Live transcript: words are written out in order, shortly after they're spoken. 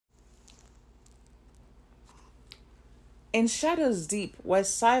In shadows deep, where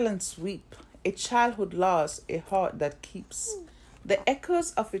silence weep, a childhood lost, a heart that keeps. The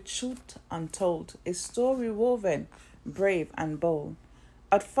echoes of a truth untold, a story woven, brave and bold.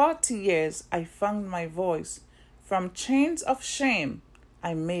 At 40 years, I found my voice. From chains of shame,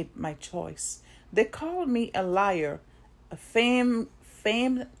 I made my choice. They called me a liar, a famed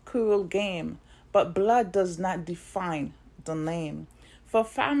cruel game, but blood does not define the name. For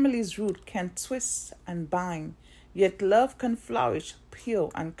family's root can twist and bind, yet love can flourish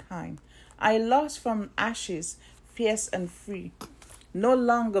pure and kind. I lost from ashes, fierce and free, no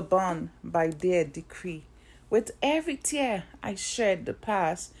longer bound by their decree. With every tear I shed the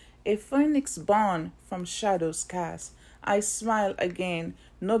past, a phoenix born from shadows cast. I smile again,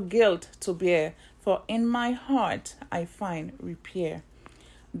 no guilt to bear, for in my heart I find repair.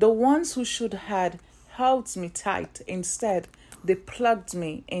 The ones who should had held me tight, instead they plugged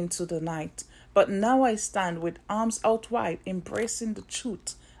me into the night. But now I stand with arms out wide, embracing the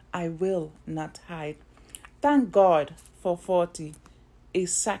truth I will not hide. Thank God for 40, a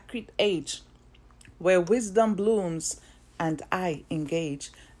sacred age where wisdom blooms and I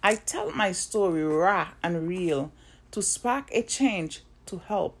engage. I tell my story raw and real to spark a change, to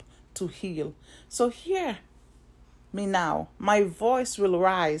help, to heal. So hear me now, my voice will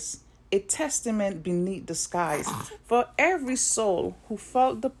rise, a testament beneath the skies. For every soul who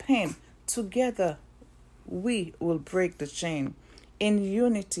felt the pain, together we will break the chain. In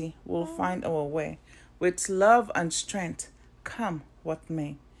unity, we'll find our way. With love and strength, come what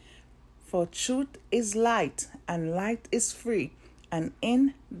may. For truth is light, and light is free. And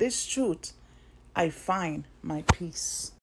in this truth, I find my peace.